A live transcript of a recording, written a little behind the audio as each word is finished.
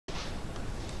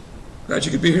Glad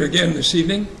you could be here again this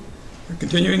evening. We're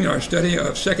continuing our study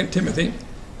of 2 Timothy.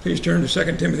 Please turn to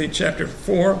 2 Timothy chapter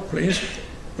 4, please.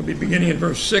 We'll be beginning in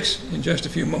verse 6 in just a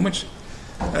few moments.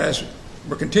 As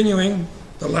we're continuing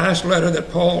the last letter that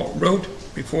Paul wrote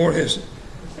before his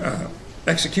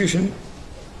execution,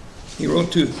 he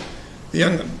wrote to the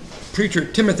young preacher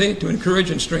Timothy to encourage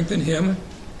and strengthen him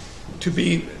to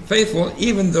be faithful,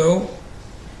 even though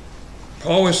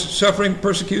Paul was suffering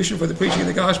persecution for the preaching of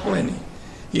the gospel, and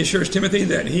he assures Timothy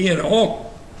that he and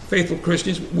all faithful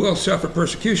Christians will suffer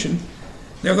persecution.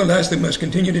 Nevertheless, they must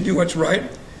continue to do what's right.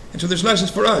 And so there's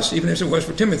lessons for us, even as it was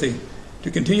for Timothy, to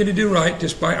continue to do right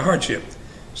despite hardship.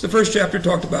 So the first chapter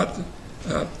talked about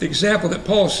the example that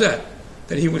Paul set,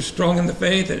 that he was strong in the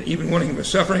faith, that even when he was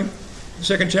suffering. The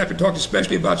second chapter talked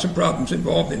especially about some problems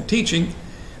involved in teaching.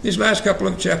 These last couple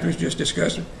of chapters just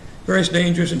discussed various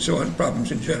dangers and so on,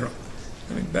 problems in general.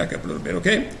 Let me back up a little bit,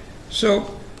 okay?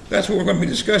 So that's what we're going to be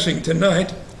discussing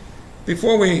tonight.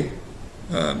 Before we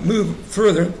move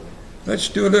further, let's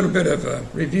do a little bit of a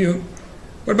review.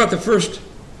 What about the first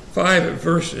 5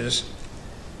 verses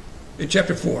in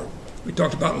chapter 4? We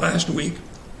talked about last week.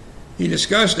 He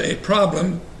discussed a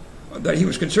problem that he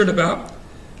was concerned about.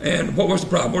 And what was the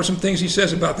problem? What are some things he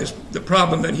says about this, the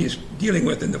problem that he's dealing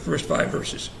with in the first 5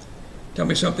 verses? Tell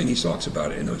me something he talks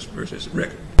about in those verses.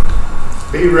 Rick.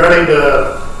 Be ready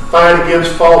to fight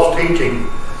against false teaching.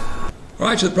 All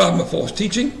right, so the problem of false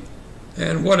teaching,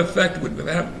 and what effect would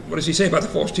have, what does he say about the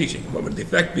false teaching? What would the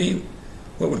effect be?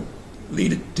 What would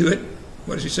lead it to it?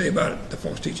 What does he say about it, the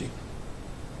false teaching?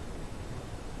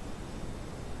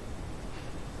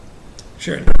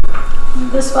 Sharon.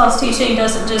 This false teaching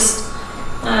doesn't just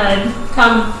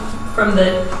come from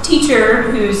the teacher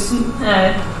who's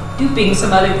duping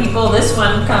some other people. This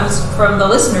one comes from the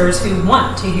listeners who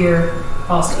want to hear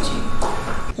false teaching.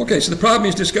 Okay, so the problem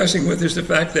he's discussing with is the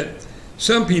fact that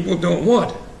some people don't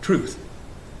want truth.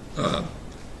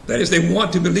 That is, they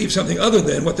want to believe something other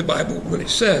than what the Bible really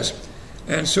says.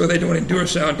 And so they don't endure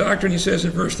sound doctrine, he says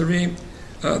in verse 3.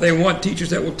 They want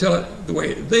teachers that will tell it the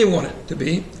way they want it to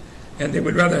be. And they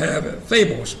would rather have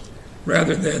fables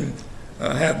rather than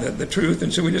have the truth.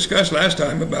 And so we discussed last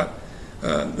time about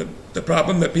the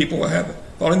problem that people will have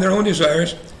following their own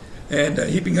desires and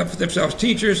heaping up for themselves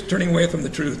teachers, turning away from the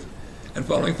truth and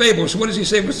following fables. So what does he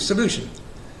say was the solution?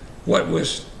 What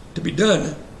was to be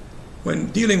done when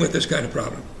dealing with this kind of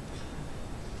problem?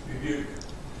 Rebuke.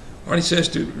 Or he says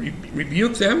to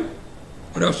rebuke them.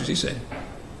 What else does he say?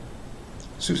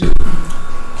 Susie?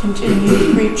 Continue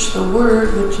to preach the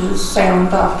word, which is sound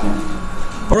doctrine.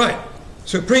 All right.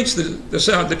 So preach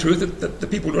the truth that the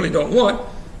people really don't want,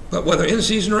 but whether in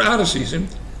season or out of season,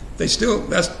 they still,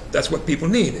 that's what people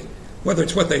need. Whether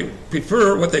it's what they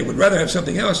prefer, what they would rather have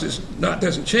something else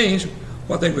doesn't change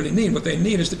what they really need. What they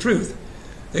need is the truth.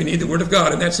 They need the Word of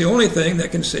God, and that's the only thing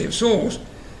that can save souls.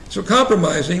 So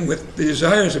compromising with the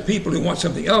desires of people who want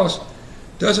something else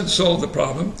doesn't solve the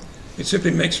problem. It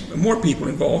simply makes more people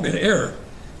involved in error.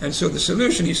 And so the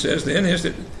solution, he says, then, is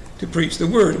to preach the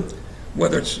Word,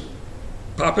 whether it's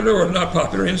popular or not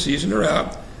popular, in season or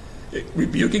out,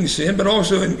 rebuking sin, but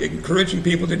also encouraging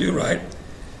people to do right,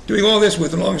 doing all this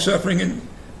with long-suffering and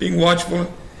being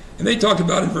watchful. And they talked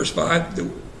about in verse 5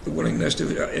 the willingness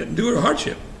to endure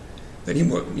hardship, that he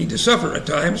will need to suffer at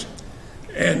times,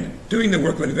 and doing the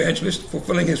work of an evangelist,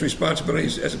 fulfilling his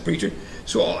responsibilities as a preacher.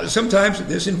 So sometimes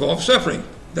this involves suffering.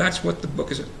 That's what the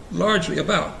book is largely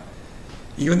about.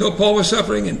 Even though Paul was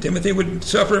suffering and Timothy would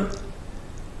suffer,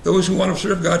 those who want to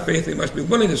serve God faithfully must be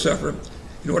willing to suffer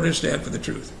in order to stand for the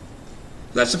truth.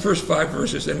 That's the first 5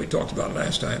 verses that we talked about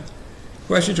last time.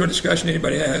 Questions or discussion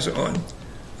anybody has on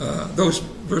those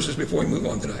verses before we move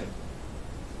on tonight?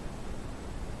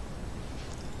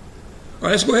 All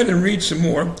right, let's go ahead and read some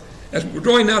more. As we're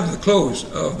drawing now to the close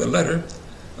of the letter,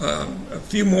 a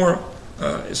few more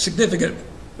significant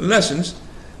lessons,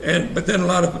 but then a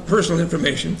lot of personal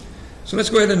information. So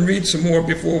let's go ahead and read some more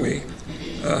before we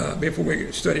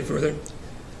study further.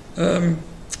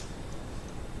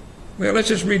 Well, let's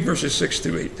just read verses 6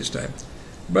 through 8 this time.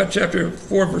 About chapter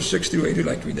 4, verse 6 through 8. Who'd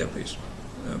like to read that, please?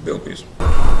 Bill, please.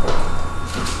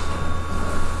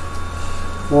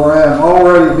 For I am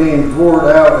already being poured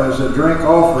out as a drink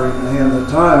offering, and the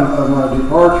time of my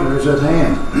departure is at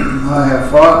hand. I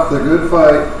have fought the good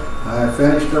fight. I have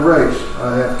finished the race.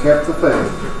 I have kept the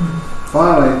faith.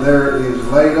 Finally, there is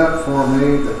laid up for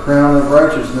me the crown of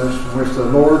righteousness, which the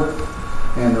Lord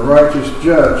and the righteous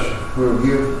judge will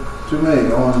give to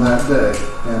me on that day,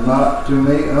 and not to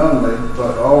me only,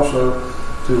 but also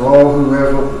to all who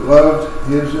have loved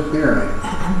his appearing.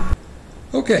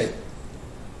 Okay.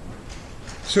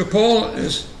 So Paul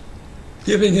is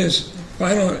giving his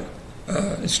final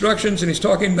instructions, and he's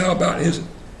talking now about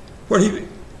what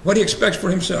he expects for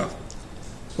himself.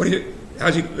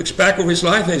 As he looks back over his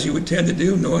life, as he would tend to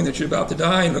do, knowing that you're about to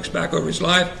die, and looks back over his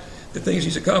life, the things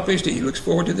he's accomplished, he looks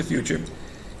forward to the future.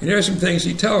 And here are some things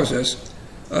he tells us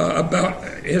about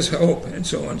his hope and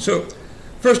so on. So,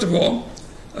 first of all,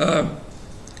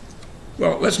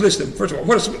 let's list them. First of all,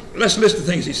 let's list the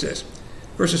things he says.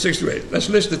 Verses 6 through 8. Let's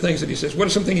list the things that he says. What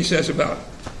is something he says about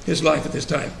his life at this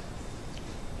time?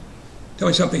 Tell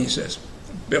me something he says.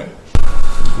 Bill.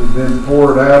 It's been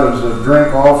poured out as a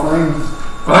drink offering.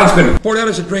 It's been poured out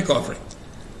as a drink offering.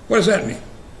 What does that mean?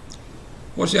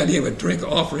 What's the idea of a drink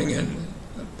offering and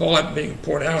Paul being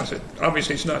poured out?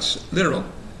 Obviously, it's not literal.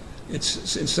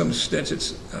 It's in some sense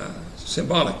it's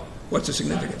symbolic. What's the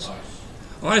significance?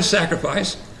 On a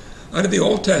sacrifice. Under the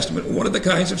Old Testament, one of the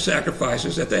kinds of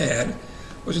sacrifices that they had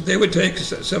was that they would take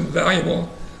some valuable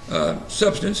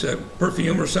substance, a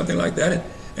perfume or something like that,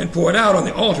 and pour it out on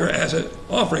the altar as an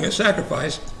offering, a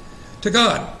sacrifice to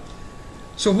God.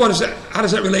 So what is that? How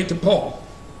does that relate to Paul?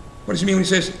 What does he mean when he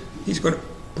says he's going to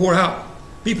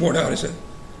be poured out as a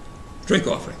drink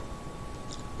offering?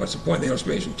 What's the point of the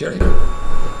illustration, Terry?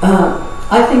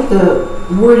 I think the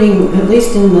wording, at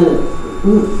least in the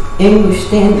New English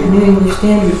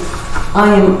Standard,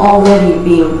 I am already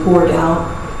being poured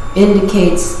out,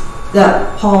 indicates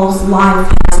that Paul's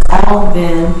life has all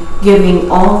been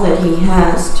giving all that he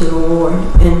has to the Lord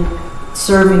and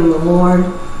serving the Lord,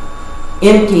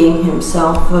 emptying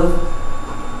himself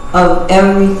of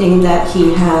everything that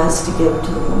he has to give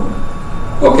to the Lord.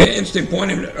 Okay, interesting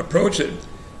point and approach. That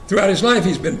throughout his life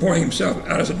he's been pouring himself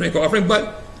out as a drink offering,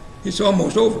 but it's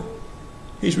almost over.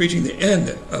 He's reaching the end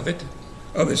of it,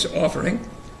 of this offering.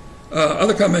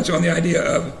 Other comments on the idea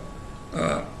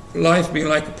of life being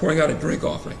like pouring out a drink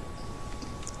offering.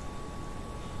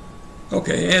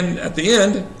 Okay, and at the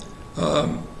end,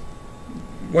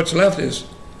 what's left is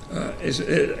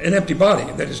an empty body.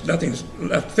 That is, nothing's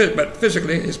left but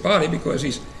physically his body, because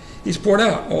he's poured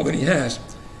out all that he has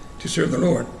to serve the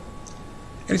Lord.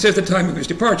 And he says the time of his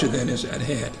departure then is at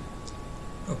hand.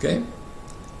 Okay?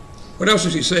 What else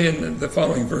does he say in the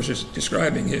following verses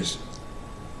describing his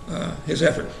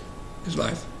effort, his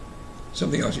life?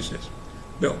 Something else he says.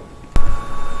 Bill.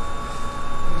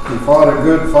 He fought a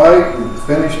good fight, and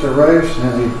finished the race,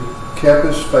 and he kept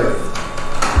his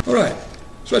faith. All right.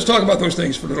 So let's talk about those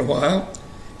things for a little while.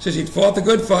 He says he fought the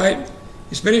good fight,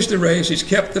 he's finished the race, he's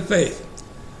kept the faith.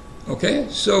 Okay?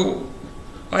 So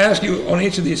I ask you on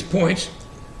each of these points,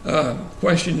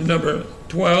 question number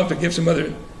 12, to give some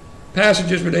other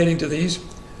passages relating to these.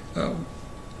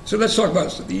 So let's talk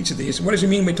about each of these. What does he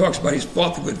mean when he talks about he's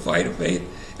fought the good fight of faith?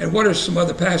 And what are some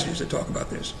other passages that talk about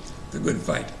this, the good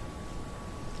fight?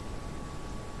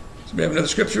 So we have another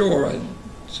scripture or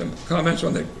some comments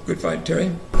on the good fight,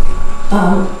 Terry?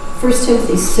 1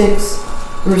 Timothy 6,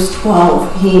 verse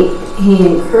 12, he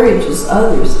encourages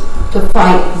others to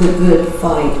fight the good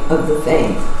fight of the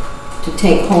faith, to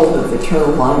take hold of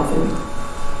eternal life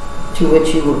and to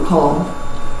which you were called.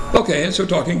 Okay, and so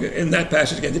talking in that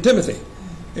passage again to Timothy.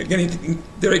 Again, he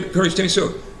encouraged Timothy.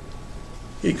 So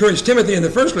he encouraged Timothy in the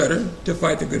first letter to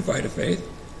fight the good fight of faith.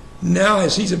 Now,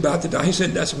 as he's about to die, he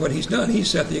said that's what he's done. He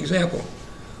set the example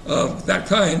of that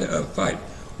kind of fight.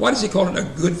 Why does he call it a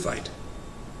good fight?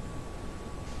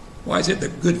 Why is it the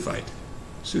good fight?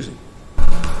 Susan.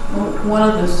 Well, one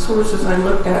of the sources I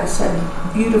looked at said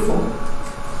beautiful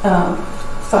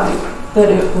fight, that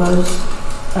it was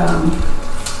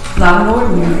not an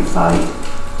ordinary fight.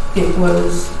 It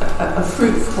was a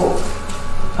fruitful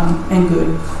and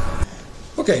good.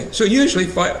 Okay, so usually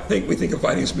we think of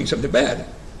fighting as being something bad,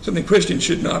 something Christians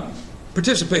should not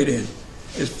participate in,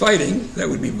 is fighting that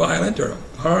would be violent or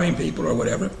harming people or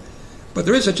whatever. But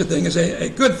there is such a thing as a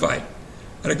good fight.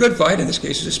 And a good fight, in this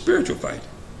case, is a spiritual fight.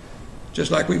 Just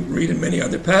like we read in many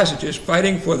other passages,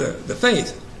 fighting for the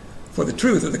faith, for the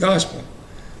truth of the gospel.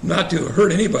 Not to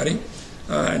hurt anybody,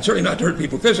 and certainly not to hurt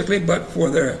people physically, but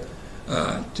for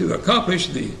to accomplish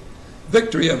the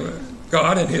victory of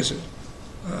God and his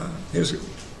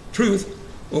truth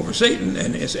over Satan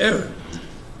and his error.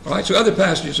 All right, so other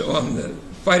passages on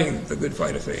fighting the good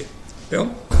fight of faith. Bill?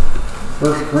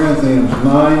 1 Corinthians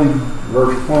 9,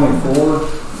 verse 24.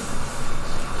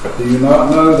 Do you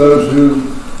not know those who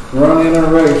run in a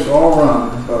race all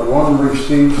run, but one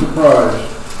receives the prize?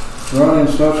 Run in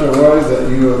such a way that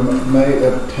you may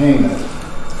obtain it.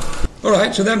 All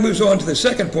right, so that moves on to the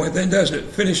second point then, doesn't it?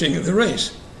 Finishing the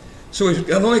race. So he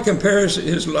not only compares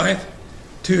his life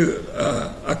to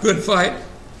a good fight,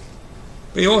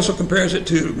 but he also compares it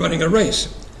to running a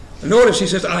race. And notice he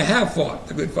says, I have fought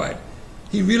the good fight.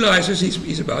 he realizes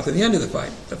he's about to the end of the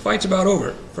fight. The fight's about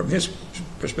over from his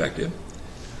perspective.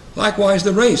 Likewise,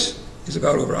 the race is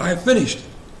about over. I have finished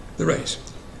the race.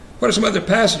 What are some other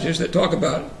passages that talk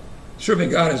about serving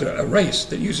God as a race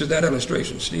that uses that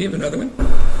illustration? Steve, another one?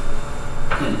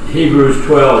 In Hebrews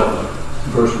 12,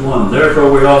 verse 1,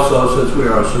 therefore we also, since we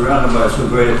are surrounded by so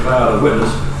great a cloud of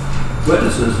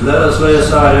witnesses, let us lay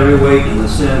aside every weight and the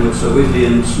sin which so easily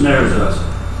ensnares us,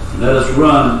 and let us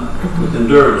run with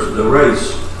endurance the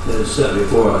race that is set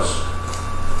before us.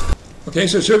 Okay,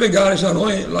 so serving God is not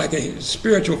only like a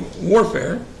spiritual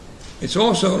warfare, it's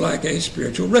also like a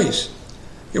spiritual race.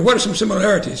 Okay, what are some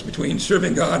similarities between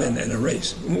serving God and a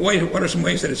race? What are some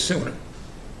ways that it's similar?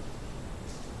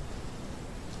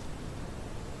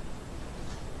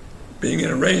 Being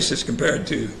in a race is compared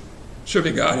to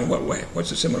serving God in what way? What's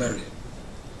the similarity?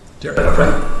 Terry,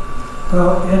 Frank?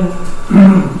 Well, in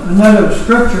another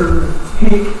scripture,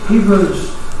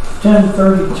 Hebrews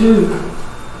 10:32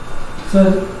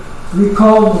 says,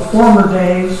 recall the former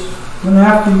days when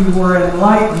after you were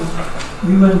enlightened,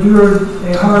 you endured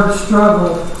a hard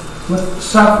struggle with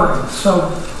suffering.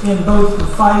 So in both the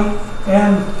fight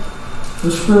and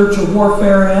the spiritual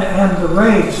warfare and the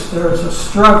race, there's a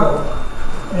struggle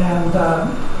and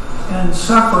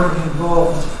suffering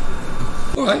involved.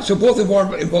 All right, so both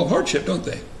involve hardship, don't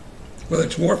they? Whether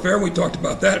it's warfare, we talked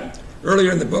about that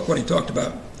earlier in the book when he talked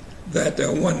about that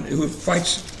one who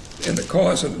fights in the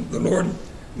cause of the Lord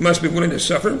must be willing to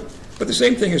suffer. But the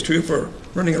same thing is true for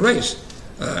running a race.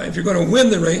 If you're going to win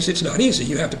the race, it's not easy.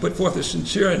 You have to put forth a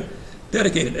sincere and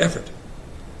dedicated effort.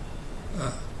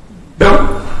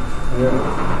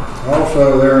 Yeah.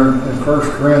 Also there in 1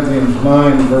 Corinthians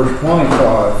 9, verse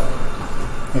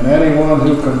 25, and anyone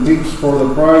who competes for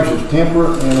the prize is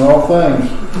temperate in all things.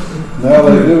 Now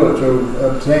they do it to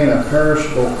obtain a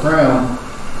perishable crown,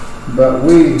 but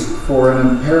we for an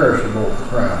imperishable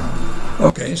crown.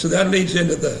 Okay, so that leads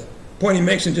into the point he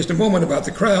makes in just a moment about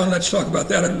the crown. Let's talk about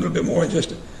that a little bit more in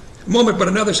just a moment. But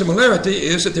another similarity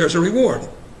is that there's a reward.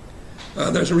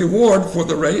 There's a reward for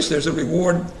the race. There's a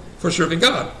reward for serving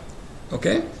God.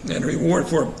 Okay? And a reward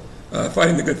for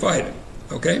fighting the good fight.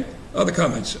 Okay? Other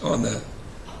comments on the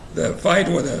fight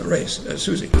or the race?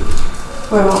 Susie?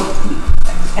 Well,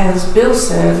 as Bill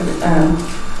said,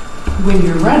 when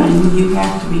you're running, you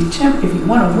have to be if you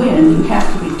want to win, you have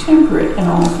to be temperate in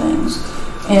all things.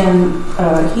 And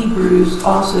Hebrews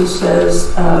also says,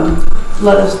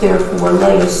 let us therefore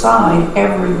lay aside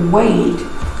every weight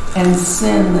and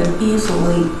sin that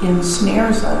easily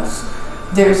ensnares us.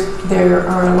 There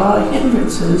are a lot of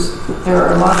hindrances, there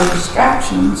are a lot of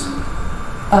distractions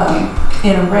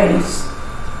in a race.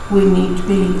 We need to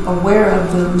be aware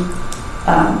of them,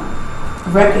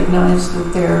 recognize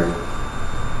that they're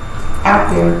out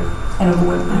there, and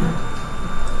avoid them.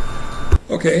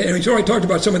 Okay, and he's already talked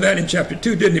about some of that in chapter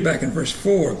 2, didn't he, back in verse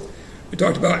 4. We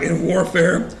talked about in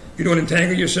warfare, you don't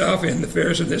entangle yourself in the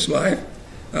affairs of this life.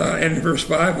 And in verse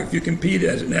 5, if you compete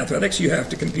as in athletics, you have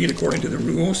to compete according to the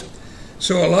rules.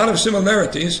 So a lot of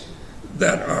similarities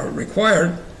that are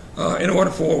required in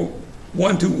order for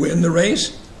one to win the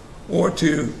race or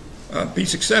to be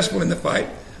successful in the fight.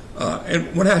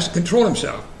 And one has to control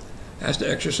himself, has to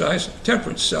exercise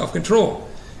temperance, self-control,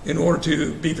 in order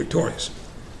to be victorious.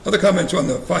 Other comments on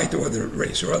the fight or the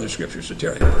race or other scriptures? So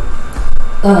Terry.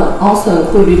 Also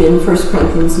included in 1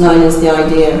 Corinthians 9 is the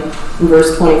idea in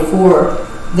verse 24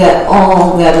 that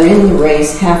all that are in the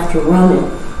race have to run it.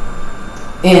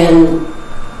 And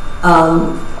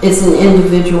it's an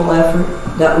individual effort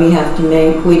that we have to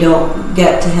make. We don't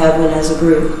get to heaven as a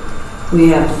group. We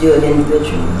have to do it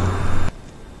individually.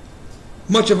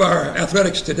 Much of our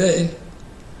athletics today,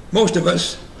 most of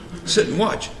us sit and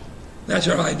watch. That's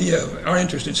our idea of our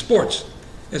interest in sports,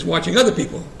 is watching other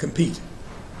people compete.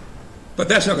 But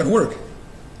that's not going to work.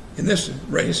 In this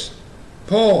race,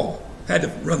 Paul had to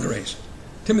run the race.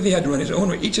 Timothy had to run his own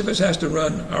race. Each of us has to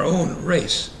run our own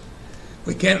race.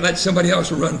 We can't let somebody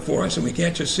else run for us, and we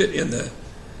can't just sit in the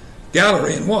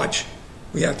gallery and watch.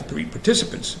 We have to be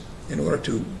participants in order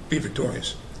to be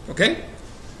victorious. Okay?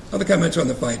 Other comments on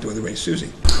the fight or the race?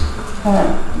 Susie?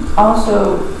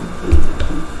 Also,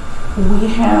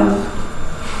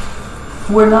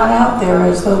 we're not out there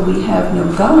as though we have no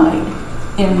guide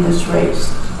in this race.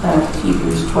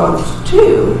 Hebrews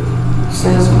 12:2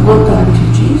 says, look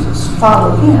unto Jesus,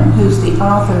 follow him, who's the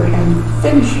author and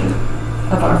finisher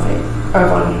of our faith, of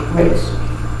our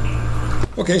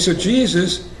race. Okay, so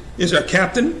Jesus is our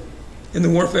captain in the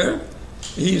warfare.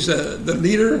 He's the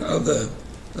leader of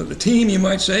the team, you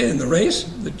might say, in the race,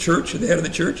 the church, the head of the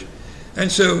church. And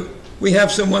so we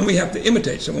have someone we have to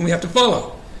imitate, someone we have to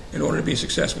follow in order to be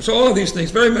successful. So all of these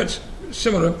things very much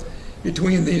similar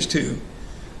between these two.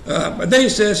 But then he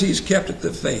says he's kept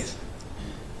the faith.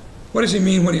 What does he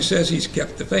mean when he says he's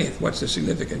kept the faith? What's the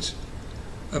significance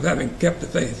of having kept the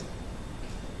faith?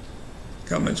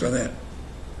 Comments on that?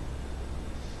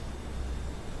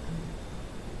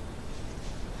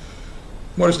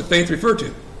 What does the faith refer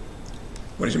to?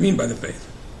 What does he mean by the faith?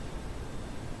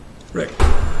 Rick?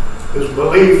 His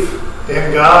belief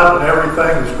in God and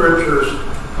everything the Scriptures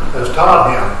has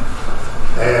taught him.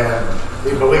 And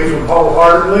he believes them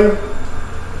wholeheartedly.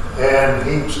 And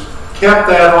he's kept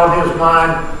that on his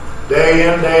mind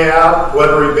day in, day out,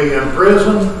 whether he be in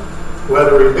prison,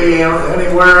 whether he be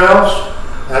anywhere else.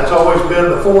 That's always been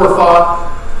the forethought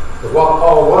of what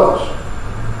Paul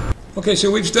was. Okay,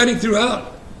 so we've studied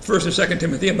throughout 1 and 2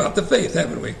 Timothy about the faith,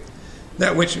 haven't we?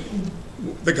 That which,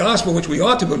 the gospel which we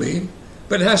ought to believe,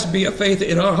 but it has to be a faith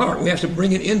in our heart. We have to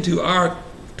bring it into our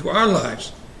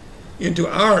lives, into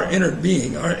our inner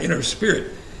being, our inner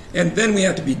spirit, and then we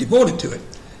have to be devoted to it.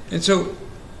 And so,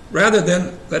 rather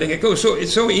than letting it go, so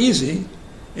it's so easy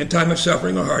in time of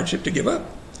suffering or hardship to give up,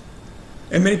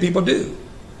 and many people do.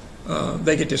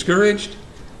 They get discouraged,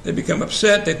 they become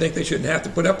upset, they think they shouldn't have to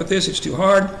put up with this, it's too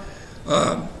hard.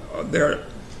 They're,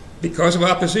 because of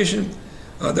opposition,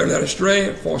 they're led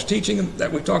astray, false teaching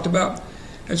that we've talked about.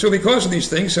 And so because of these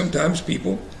things, sometimes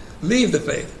people leave the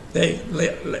faith. They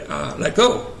let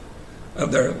go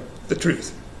of the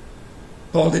truth.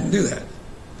 Paul didn't do that.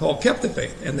 Paul kept the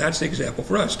faith, and that's the example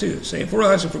for us too. Same for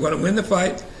us, if we're going to win the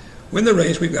fight, win the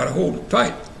race, we've got to hold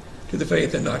tight to the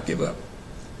faith and not give up.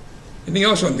 Anything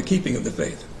else on the keeping of the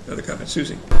faith? Another comment,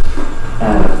 Susie?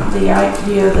 The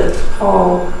idea that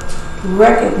Paul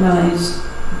recognized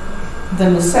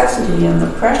the necessity and the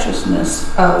preciousness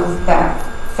of that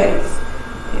faith,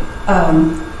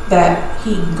 that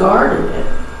he guarded it,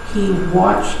 he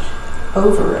watched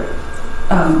over it.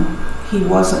 He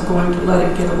wasn't going to let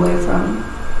it get away from him.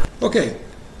 Okay,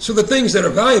 so the things that are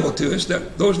valuable to us,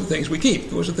 those are the things we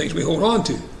keep. Those are the things we hold on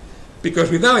to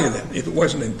because we value them. If it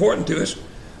wasn't important to us,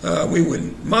 we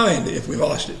wouldn't mind if we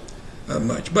lost it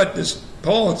much. But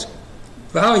Paul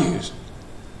values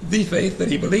the faith that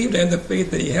he believed and the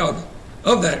faith that he held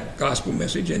of that gospel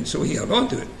message, and so he held on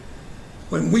to it.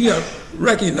 When we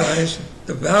recognize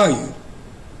the value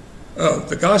of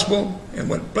the gospel and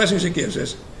what blessings it gives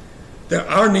us, that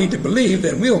our need to believe,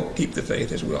 then we'll keep the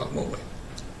faith as well, won't we?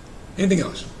 Anything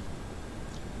else?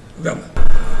 Velma?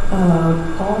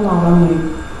 Paul not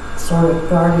only sort of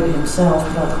guarded himself,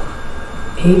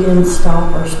 but he didn't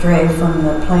stop or stray from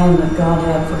the plan that God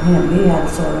had for him. He had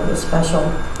sort of a special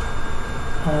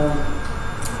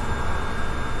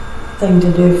thing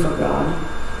to do for God,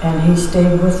 and he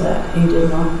stayed with that. He did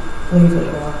not leave it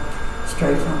or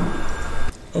stray from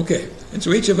it. Okay, and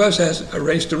so each of us has a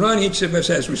race to run. Each of us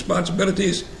has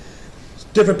responsibilities.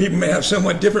 Different people may have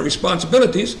somewhat different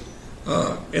responsibilities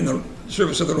in the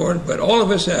service of the Lord, but all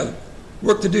of us have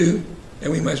work to do,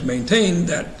 and we must maintain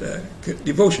that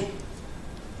devotion.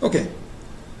 Okay,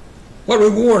 what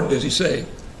reward does he say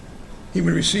he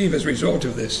would receive as a result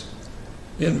of this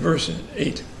in verse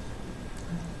 8?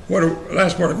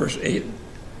 Last part of verse 8,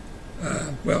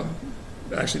 well,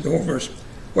 actually the whole verse.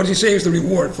 What does he say is the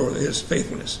reward for his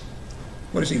faithfulness?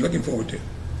 What is he looking forward to?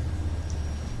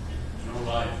 Eternal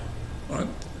life.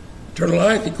 Eternal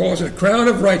life, he calls it a crown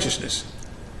of righteousness.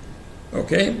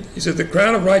 Okay? He says, the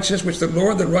crown of righteousness which the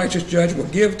Lord, the righteous judge, will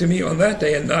give to me on that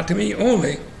day, and not to me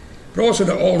only, but also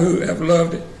to all who have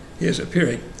loved his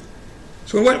appearing.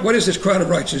 So what is this crown of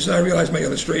righteousness? I realize my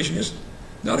illustration is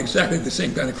not exactly the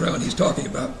same kind of crown he's talking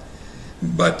about,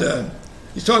 but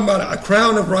he's talking about a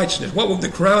crown of righteousness. What would the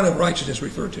crown of righteousness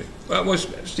refer to? Well, it was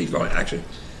Steve actually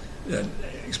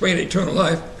explained eternal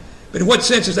life, but in what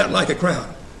sense is that like a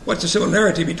crown? What's the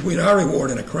similarity between our reward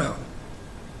and a crown?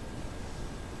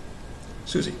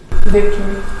 Susie?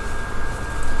 Victory.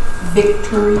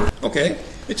 Victory. Okay,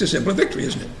 it's a symbol of victory,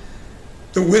 isn't it?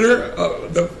 The winner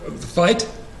of the fight,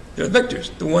 they're victors.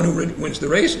 The one who wins the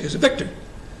race is a victor.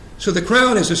 So the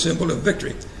crown is a symbol of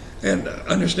victory. And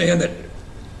understand that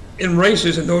in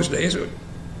races in those days,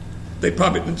 they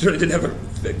certainly didn't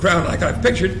have a crown like I've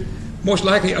pictured, most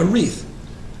likely a wreath.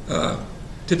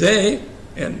 Today,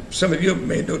 and some of you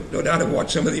may no doubt have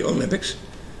watched some of the Olympics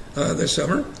this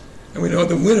summer, and we know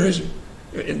the winners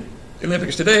in the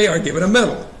Olympics today are given a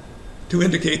medal to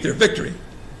indicate their victory.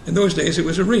 In those days, it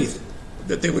was a wreath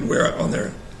that they would wear on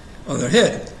their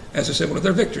head as a symbol of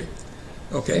their victory.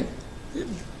 Okay?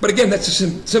 But again, that's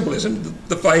a symbolism.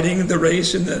 The fighting, the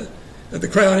race, and the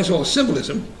crown is all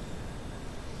symbolism.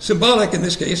 Symbolic in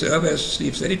this case of, as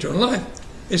Steve said, eternal life.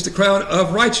 It's the crown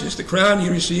of righteousness. The crown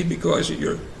you receive because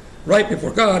you're right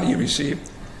before God, you receive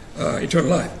eternal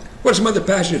life. What are some other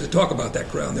passages that talk about that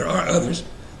crown? There are others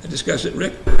that discuss it.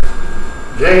 Rick?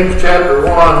 James chapter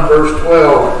 1, verse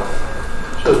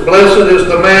 12 says, "Blessed is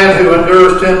the man who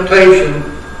endures temptation,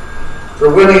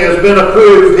 for when he has been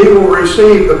approved, he will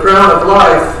receive the crown of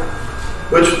life,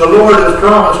 which the Lord has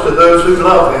promised to those who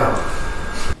love him."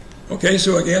 Okay,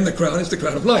 so again, the crown is the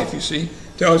crown of life, you see.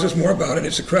 Tells us more about it.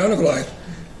 It's the crown of life.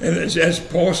 And as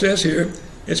Paul says here,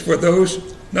 it's for those,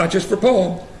 not just for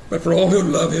Paul, but for all who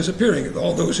love his appearing,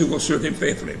 all those who will serve him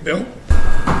faithfully. Bill?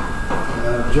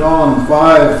 John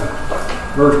 5,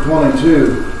 verse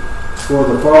 22, "For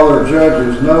the Father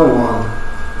judges no one,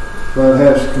 but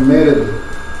has committed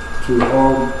to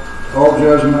all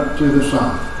judgment to the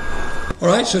Son." All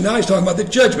right, so now he's talking about the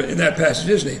judgment in that passage,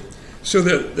 isn't he? So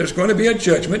there's going to be a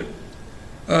judgment,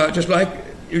 just like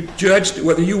you're judged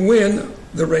whether you win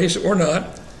the race or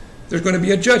not. There's going to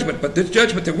be a judgment, but the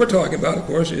judgment that we're talking about, of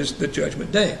course, is the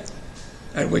judgment day,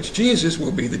 at which Jesus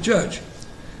will be the judge,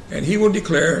 and he will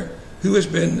declare who has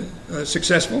been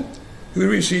successful, who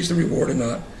receives the reward or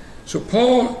not. So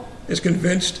Paul is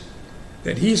convinced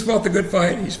that he's fought the good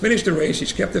fight, he's finished the race,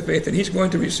 he's kept the faith, and he's going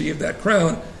to receive that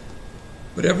crown.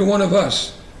 But every one of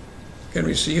us can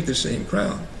receive the same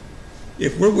crown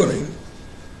if we're willing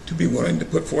to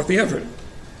put forth the effort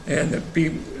and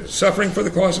be suffering for the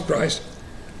cause of Christ,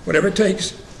 whatever it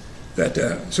takes,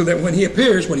 so that when he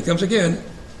appears, when he comes again,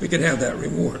 we can have that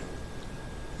reward.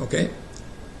 Okay?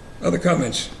 Other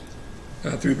comments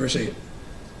through verse 8?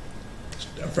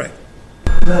 Frank?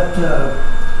 That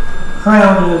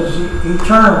crown is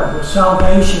eternal. The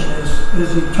salvation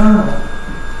is eternal.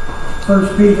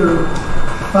 1 Peter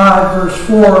 5, verse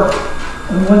 4,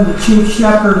 "And when the chief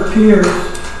shepherd appears,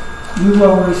 you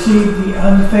will receive the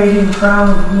unfading crown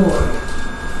of glory."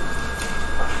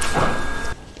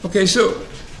 Okay, so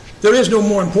there is no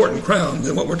more important crown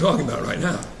than what we're talking about right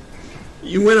now.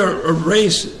 You win a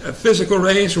race, a physical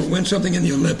race, or win something in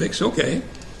the Olympics, okay,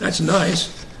 that's nice,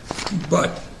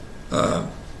 but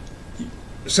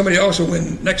somebody else will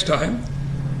win next time.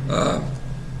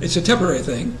 It's a temporary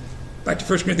thing. Back to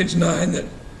 1 Corinthians 9 that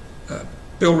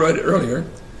Bill read earlier.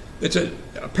 It's a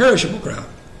perishable crown.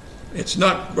 It's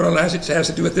not what it has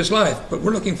to do with this life, but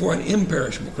we're looking for an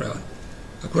imperishable crown,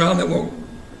 a crown that will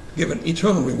give an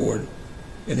eternal reward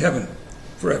in heaven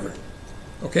forever.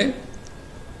 Okay?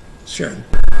 Sharon.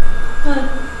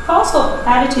 Paul's whole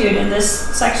attitude in this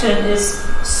section is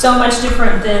so much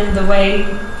different than the way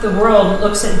the world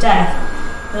looks at death.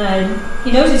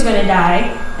 He knows he's going to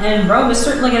die, and Rome is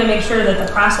certainly going to make sure that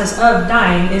the process of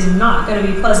dying is not going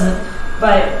to be pleasant.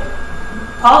 But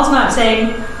Paul's not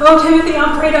saying, "Oh, Timothy,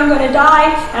 I'm afraid I'm going to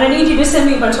die, and I need you to send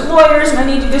me a bunch of lawyers, and I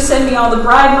need you to send me all the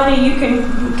bribe money you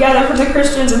can gather from the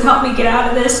Christians and help me get out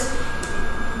of this."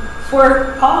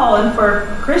 For Paul and for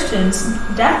Christians,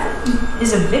 death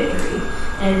is a victory,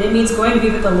 and it means going to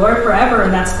be with the Lord forever,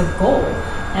 and that's the goal.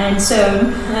 And so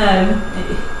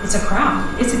it's a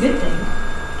crown. It's a good thing.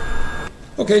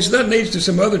 Okay, so that leads to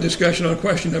some other discussion on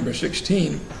question number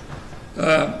 16.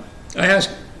 I ask,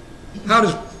 how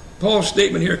does Paul's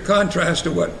statement here contrast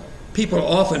to what people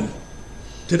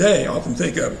today often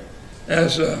think of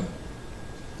as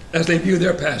they view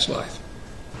their past life?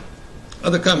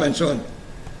 Other comments on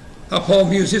how Paul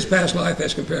views his past life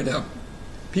as compared to how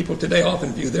people today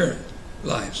often view their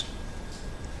lives.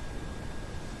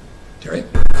 Terry?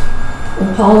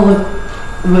 Well, Paul looked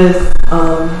with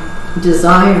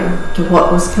desire to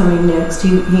what was coming next. He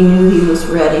knew he was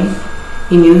ready.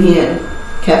 He knew he had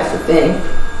kept the faith,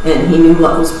 and he knew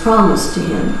what was promised to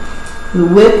him. The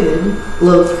wicked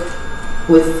look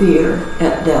with fear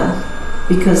at death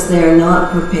because they are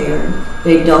not prepared.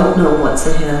 They don't know what's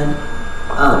ahead.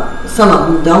 Some of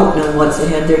them don't know what's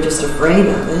ahead. They're just afraid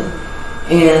of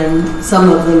it. And some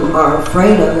of them are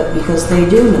afraid of it because they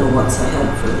do know what's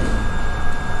ahead for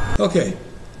them. Okay.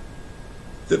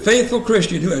 The faithful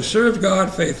Christian who has served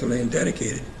God faithfully and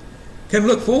dedicated can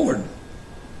look forward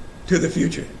to the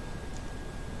future.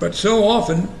 But so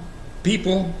often,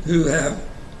 people who have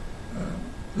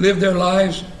lived their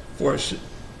lives for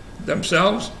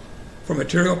themselves, for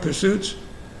material pursuits,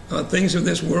 things of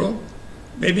this world,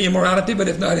 maybe immorality, but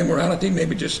if not immorality,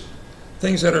 maybe just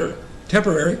things that are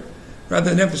temporary, rather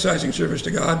than emphasizing service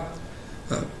to God,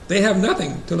 they have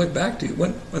nothing to look back to.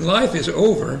 When life is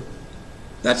over,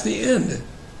 that's the end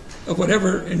of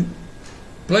whatever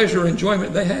pleasure or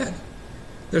enjoyment they had.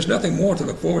 There's nothing more to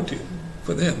look forward to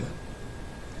for them.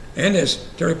 And as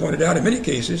Terry pointed out, in many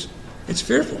cases, it's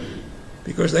fearful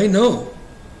because they know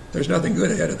there's nothing good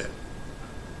ahead of them.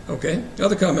 Okay?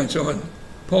 Other comments on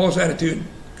Paul's attitude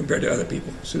compared to other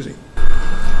people? Susie?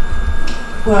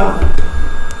 Well,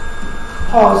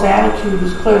 Paul's attitude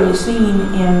is clearly seen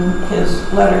in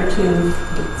his letter to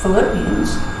the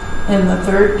Philippians in the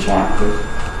 3rd chapter,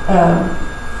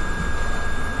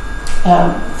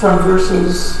 from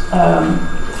verses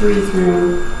 3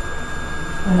 through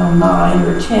 9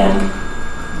 or 10,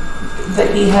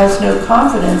 that he has no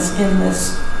confidence in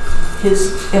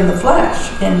in the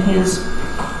flesh, in his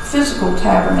physical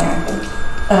tabernacle,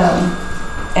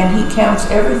 and he counts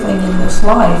everything in this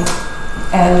life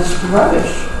as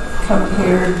rubbish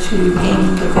compared to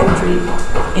gaining the victory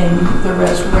in the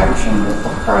resurrection with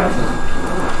Christ.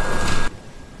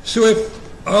 So if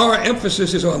our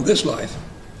emphasis is on this life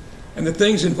and the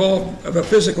things involved of a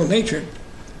physical nature,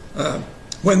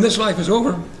 when this life is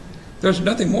over, there's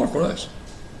nothing more for us,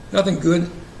 nothing good.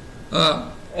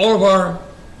 All of our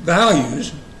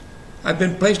values have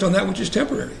been placed on that which is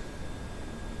temporary.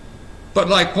 But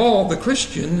like Paul, the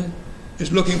Christian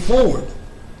is looking forward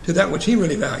to that which he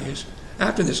really values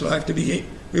after this life, to be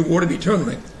rewarded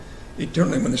eternally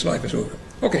when this life is over.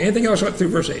 Okay, anything else through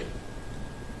verse 8?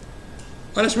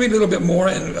 Let's read a little bit more,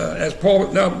 and as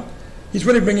Paul, now he's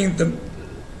really bringing the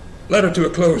letter to a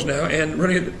close now, and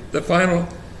really the final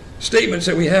statements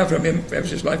that we have from him of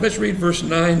his life. Let's read verse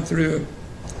 9 through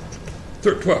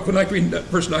 12. Would like to read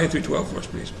verse 9 through 12 for us,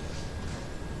 please.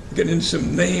 We're getting into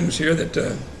some names here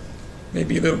that may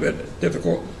be a little bit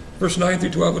difficult. Verse 9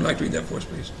 through 12, would like to read that for us,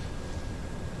 please.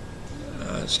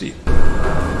 Steve.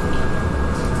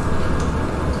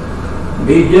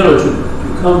 Be diligent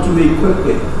to come to me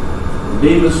quickly.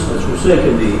 Demas has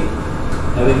forsaken me,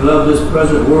 having loved this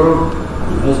present world,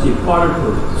 and has departed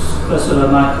for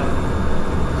Thessalonica,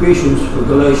 Crescens for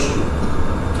Galatia,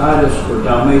 Titus for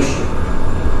Dalmatia.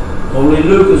 Only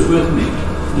Luke is with me,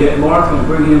 yet mark and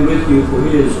bring him with you, for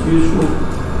he is useful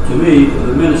to me for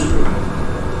the ministry.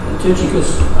 And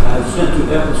Tychicus I have sent to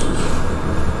Ephesus.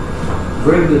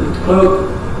 Bring the cloak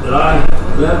that I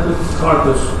left with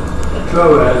Carpus at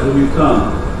Troas when you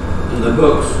come, and the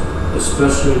books,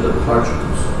 especially the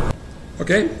parchments.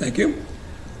 Okay, thank you.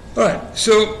 All right,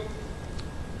 so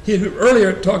he had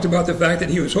earlier talked about the fact that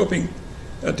he was hoping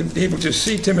to be able to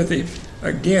see Timothy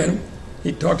again.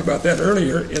 He talked about that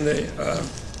earlier in the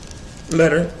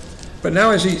letter. But now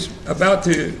as he's about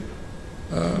to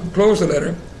close the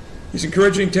letter, he's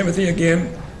encouraging Timothy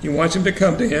again. He wants him to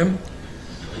come to him.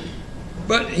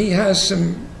 But he has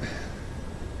something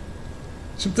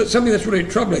that's really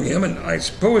troubling him, and I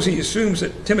suppose he assumes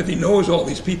that Timothy knows all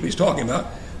these people he's talking about.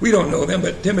 We don't know them,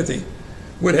 but Timothy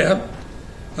would have.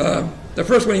 The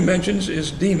first one he mentions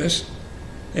is Demas.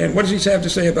 And what does he have to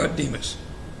say about Demas?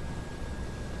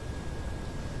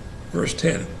 Verse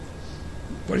 10.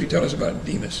 What does he tell us about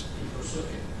Demas?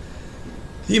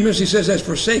 Demas, he says, has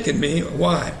forsaken me.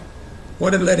 Why?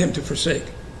 What had led him to forsake?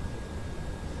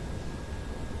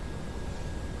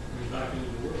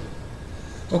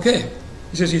 Okay.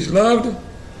 He says he's loved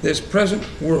this present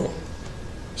world.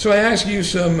 So I ask you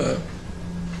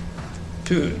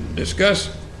to discuss,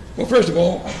 well, first of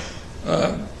all,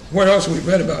 what else we've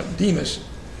read about Demas,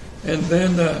 and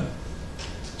then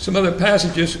some other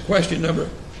passages, question number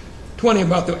 20,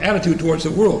 about the attitude towards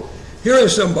the world. Here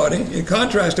is somebody, in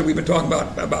contrast to what we've been talking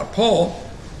about Paul,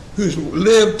 who's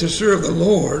lived to serve the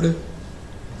Lord,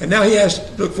 and now he has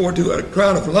to look forward to a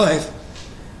crown of life.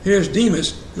 Here's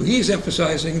Demas, who he's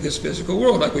emphasizing this physical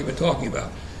world like we've been talking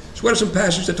about. So what are some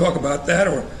passages that talk about that,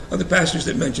 or other passages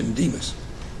that mention Demas?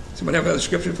 Somebody have another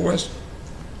scripture for us?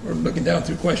 We're looking down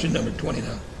through question number 20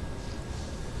 now.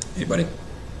 Anybody?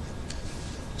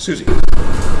 Susie.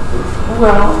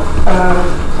 Well,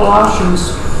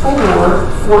 Colossians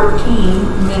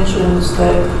 4:14 mentions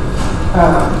that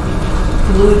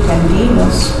Luke and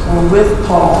Demas were with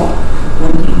Paul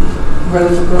when he wrote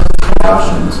the book of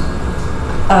Colossians.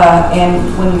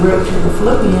 And when he wrote to the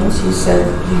Philippians, he said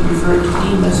he referred to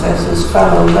Demas as his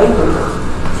fellow laborer.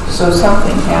 So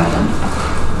something happened,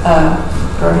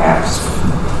 perhaps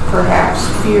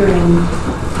fearing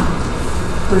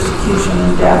persecution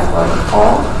and death like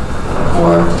Paul,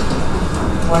 or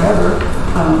whatever,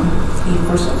 he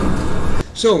forsook him.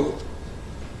 So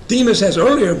Demas has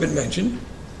earlier been mentioned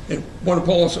in one of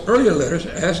Paul's earlier letters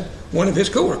as one of his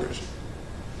co-workers.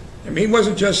 I mean, he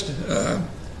wasn't just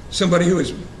somebody who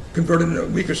was converted a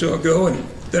week or so ago and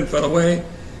then fell away.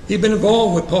 He'd been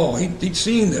involved with Paul. He'd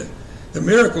seen the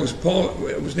miracles Paul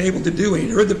was able to do, and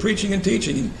he'd heard the preaching and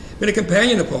teaching. He'd been a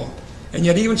companion of Paul. And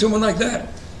yet even someone like that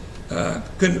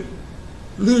could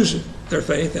lose their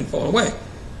faith and fall away.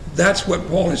 That's what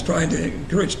Paul is trying to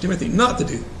encourage Timothy not to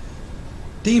do.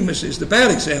 Demas is the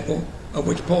bad example, of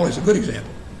which Paul is a good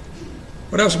example.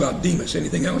 What else about Demas?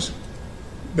 Anything else?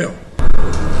 Bill.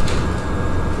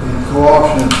 In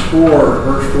Colossians 4,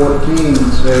 verse 14, it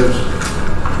says,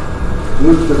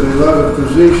 Luke, the beloved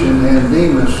physician, and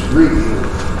Demas greet you.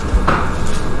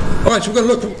 All right, so we're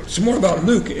going to look some more about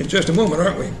Luke in just a moment,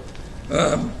 aren't we?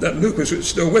 That Luke was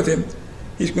still with him.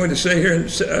 He's going to say here in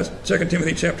 2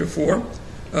 Timothy chapter 4,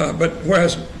 but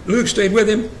whereas Luke stayed with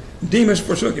him, Demas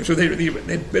forsook him. So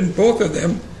they'd been, both of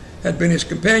them had been his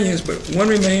companions, but one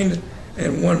remained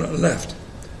and one left.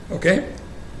 Okay?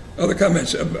 Other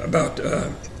comments about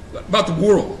the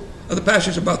world. Other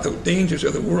passages about the dangers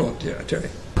of the world, Terry.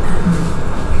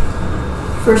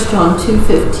 1 John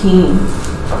 2:15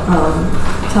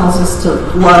 tells us to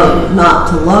love, not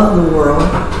to love the world,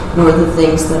 nor the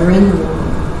things that are in the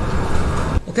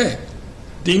world. Okay.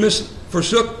 Demas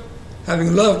forsook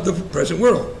having loved the present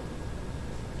world.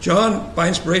 John, by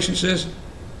inspiration, says,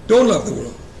 don't love the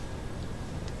world.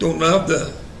 Don't love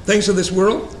the things of this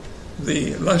world,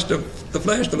 the lust of the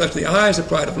flesh, the lust of the eyes, the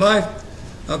pride of life.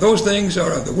 Those things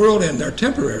are of the world and they're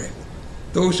temporary.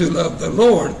 Those who love the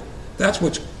Lord, that's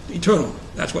what's eternal.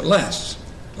 That's what lasts.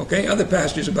 Okay? Other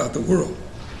passages about the world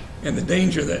and the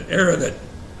danger, that error that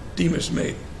Demas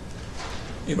made.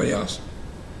 Anybody else?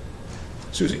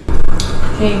 Susie.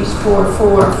 James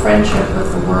 4:4, friendship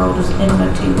with the world is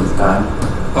enmity with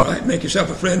God. All right, make yourself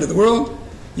a friend of the world.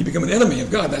 You become an enemy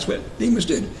of God. That's what Demas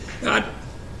did. Now,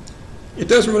 it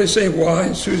doesn't really say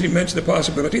why. Susie mentioned the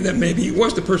possibility that maybe it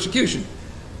was the persecution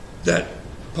that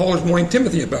Paul is warning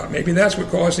Timothy about. Maybe that's what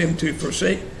caused him to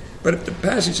forsake. But the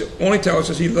passage only tells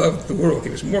us he loved the world. He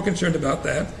was more concerned about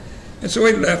that. And so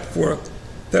he left for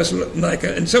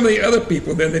Thessalonica. And some of the other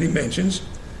people then that he mentions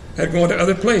had gone to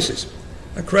other places.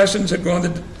 Crescens had gone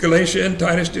to Galatia and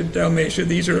Titus to Dalmatia.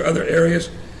 These are other areas.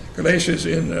 Galatia is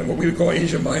in what we would call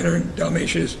Asia Minor, and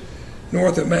Dalmatia is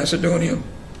north of Macedonia.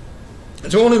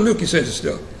 And so only Luke, he says,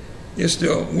 is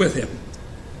still with him.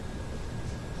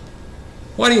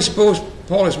 Why do you suppose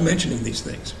Paul is mentioning these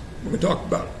things? We're going to talk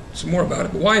about some more about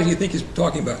it, but why do you think he's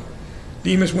talking about it?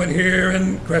 Demas went here,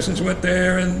 and Crescens went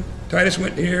there, and Titus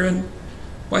went here, and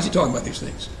why is he talking about these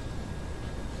things?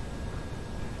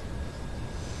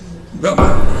 Well,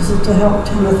 is it to help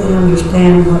Timothy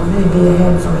understand what may be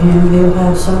ahead for him? He'll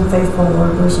have some faithful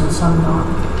workers and some not.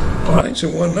 All right, so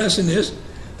one lesson is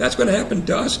that's going to happen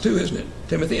to us too, isn't it,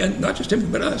 Timothy? And not just Timothy,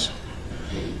 but us.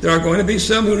 There are going to be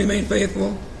some who remain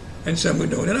faithful and some who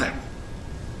don't. And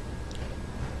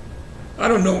I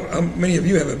don't know how many of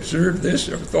you have observed this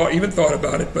or even thought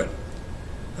about it, but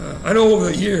I know over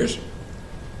the years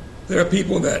there are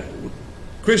people that,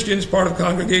 Christians, part of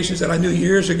congregations that I knew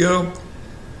years ago,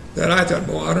 that I thought,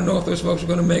 well, I don't know if those folks are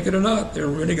going to make it or not. They're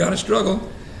really got to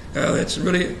struggle. It's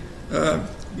really, it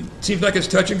seems like it's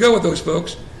touch and go with those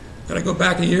folks. And I go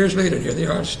back years later, and here they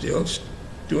are still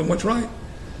doing what's right,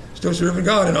 still serving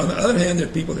God. And on the other hand, there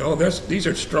are people that, these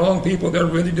are strong people, they're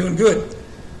really doing good.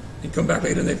 You come back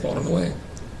later and they've fallen away.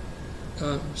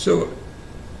 So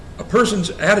a person's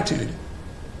attitude,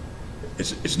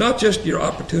 it's not just your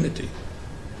opportunity.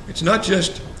 It's not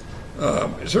just,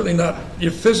 certainly not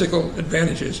your physical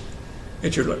advantages.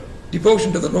 It's your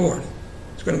devotion to the Lord.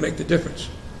 It's going to make the difference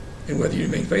in whether you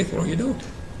remain faithful or you don't.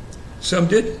 Some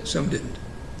did, some didn't.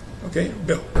 Okay,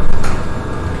 Bill.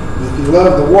 If you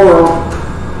love the world,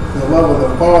 the love of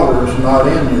the Father is not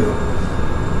in you.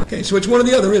 Okay, so it's one or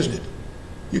the other, isn't it?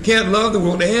 You can't love the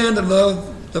world and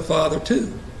love the Father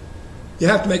too. You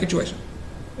have to make a choice.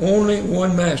 Only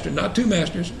one master, not two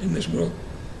masters in this world.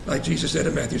 Like Jesus said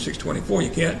in Matthew 6:24, you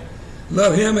can't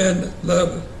love him and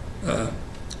love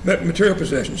material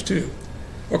possessions too.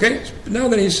 Okay, now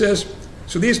that he says,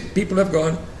 so these people have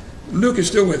gone, Luke is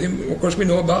still with him. Of course, we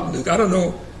know about Luke. I don't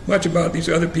know much about these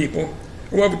other people.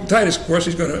 Well, Titus, of course,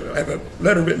 he's going to have a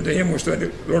letter written to him. We'll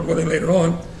study, Lord willing, later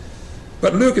on.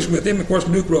 But Luke is with him. Of course,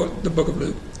 Luke wrote the book of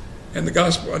Luke and the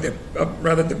gospel,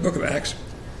 rather the book of Acts.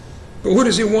 But who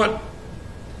does he want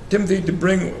Timothy to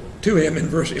bring to him in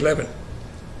verse 11?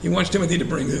 He wants Timothy to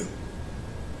bring who?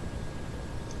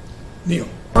 Neil.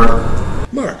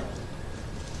 Mark.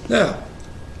 Now,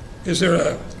 is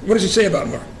there what does he say about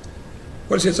Mark?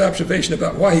 What is his observation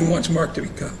about why he wants Mark to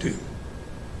come too?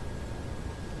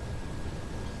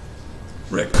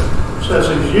 Rick. It says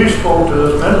he's useful to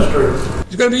his ministry.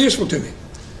 He's going to be useful to me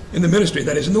in the ministry,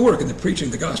 that is, in the work, in the preaching,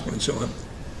 the gospel, and so on.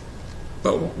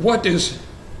 But why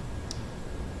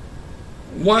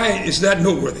is that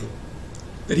noteworthy,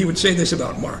 that he would say this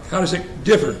about Mark? How does it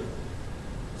differ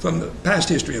from the past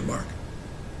history of Mark?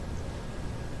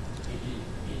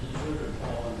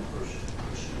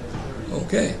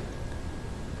 Okay.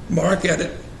 Mark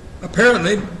had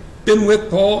apparently been with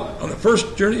Paul on the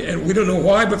first journey, and we don't know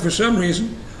why, but for some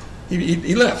reason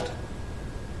he left.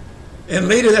 And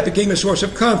later that became a source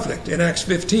of conflict in Acts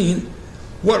 15.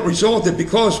 What resulted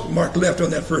because Mark left on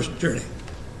that first journey?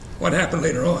 what happened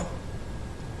later on.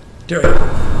 Terry.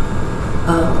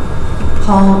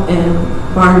 Paul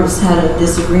and Barnabas had a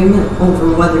disagreement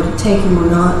over whether to take him or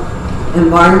not,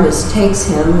 and Barnabas takes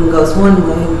him and goes one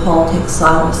way, and Paul takes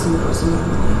Silas and goes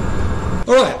another way.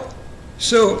 All right.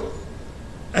 So,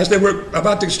 as they were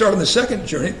about to start on the second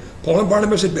journey, Paul and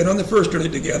Barnabas had been on the first journey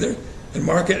together, and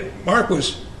Mark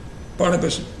was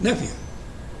Barnabas' nephew.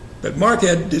 But Mark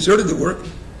had deserted the work,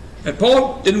 and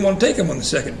Paul didn't want to take him on the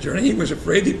second journey. He was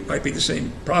afraid it might be the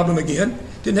same problem again,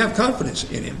 didn't have confidence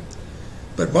in him.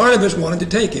 But Barnabas wanted to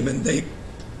take him, and they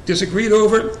disagreed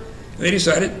over it, and they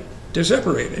decided to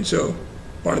separate. And so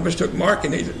Barnabas took Mark,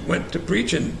 and they went to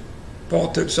preach, and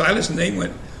Paul took Silas, and they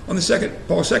went on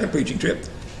Paul's second preaching trip.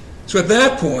 So at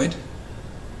that point,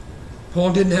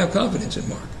 Paul didn't have confidence in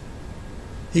Mark.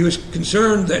 He was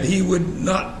concerned that he would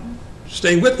not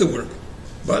stay with the work,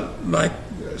 but like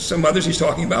some others he's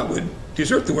talking about, would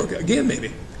desert the work again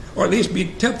maybe, or at least be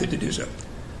tempted to do so.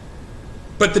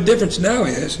 But the difference now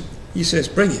is, he says,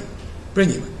 bring him.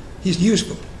 He's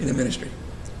useful in the ministry.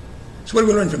 So what do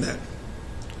we learn from that?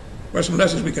 What are some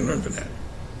lessons we can learn from that?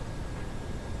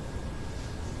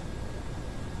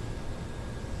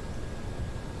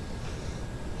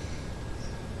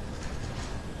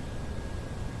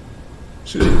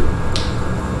 Susie?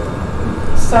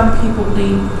 Some people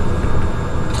need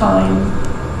time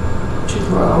to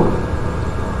grow,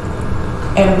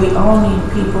 and we all need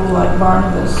people like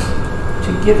Barnabas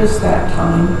to give us that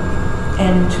time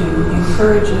and to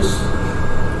encourage us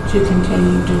to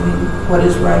continue doing what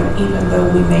is right, even though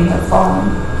we may have fallen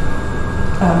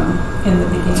in the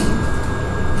beginning.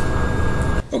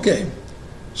 Okay,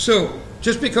 so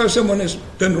just because someone has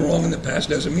done wrong in the past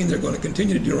doesn't mean they're going to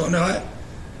continue to do wrong. Now,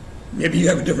 maybe you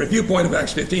have a different viewpoint of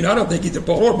Acts 15. I don't think either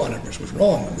Paul or Barnabas was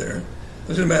wrong there.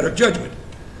 It's a matter of judgment.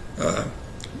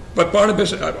 But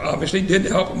Barnabas obviously did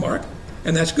help Mark,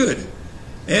 and that's good.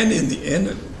 And in the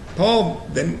end, Paul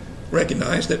then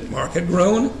recognized that Mark had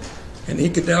grown, and he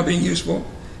could now be useful,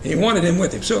 and he wanted him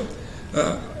with him. So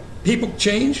people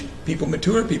change, people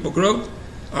mature, people grow.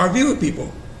 Our view of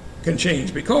people can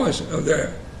change because of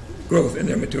their growth and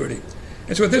their maturity.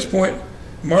 And so at this point,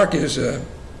 Mark is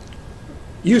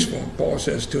useful, Paul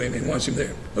says to him, and wants him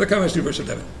there. Other comments through verse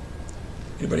 11?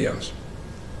 Anybody else?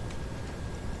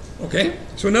 Okay,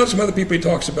 so now some other people he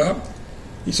talks about.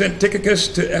 He sent Tychicus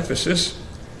to Ephesus.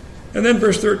 And then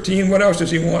verse 13, what else does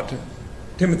he want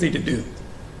Timothy to do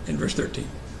in verse 13?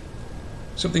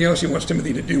 Something else he wants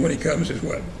Timothy to do when he comes is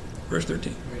what? Verse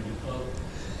 13.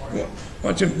 He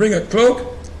wants him to bring a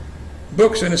cloak,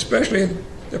 books, and especially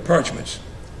the parchments.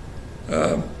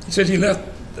 He says he left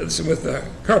this with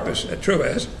Carpus at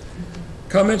Troas.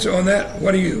 Comments on that?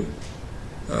 What do you?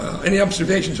 Any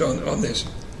observations on this?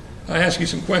 I ask you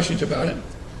some questions about it.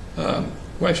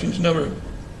 Questions number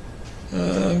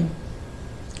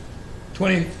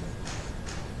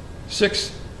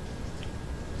 26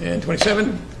 and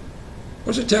 27. What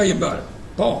does it tell you about it?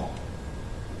 Paul?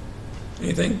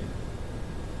 Anything?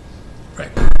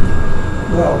 Right.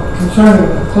 Well, concerning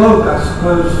the cloak, I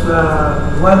suppose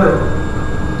the weather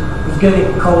was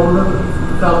getting colder. He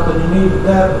felt that he needed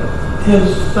that. His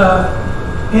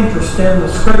interest in the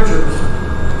scriptures,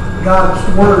 God's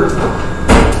word,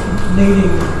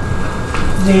 needing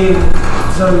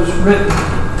those written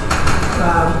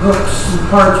books and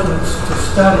parchments to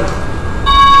study.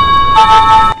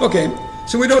 Okay,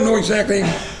 so we don't know exactly.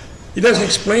 He doesn't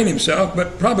explain himself,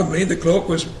 but probably the cloak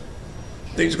was.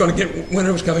 He's going to get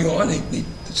winter was coming on. He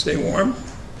needed to stay warm,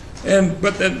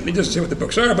 but then he doesn't say what the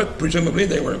books are. But presumably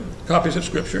they were copies of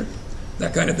Scripture,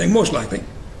 that kind of thing, most likely.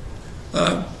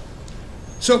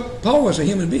 So Paul was a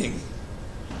human being.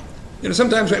 You know,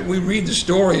 sometimes we read the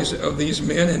stories of these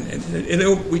men, and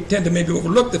we tend to maybe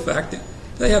overlook the fact that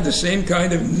they have the same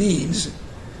kind of needs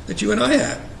that you and I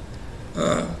have,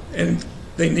 and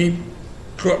they need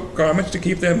garments to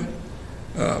keep them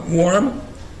warm.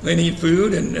 They need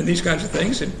food and these kinds of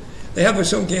things, and they have the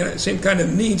same kind of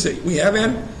needs that we have,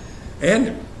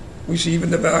 and we see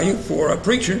even the value for a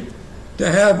preacher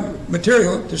to have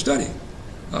material to study.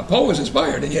 Paul was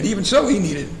inspired, and yet even so he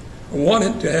needed or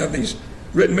wanted to have these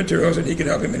written materials that he could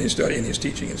help him in his study and his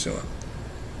teaching and so on.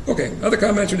 Okay, other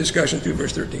comments or discussion through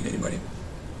verse 13, anybody?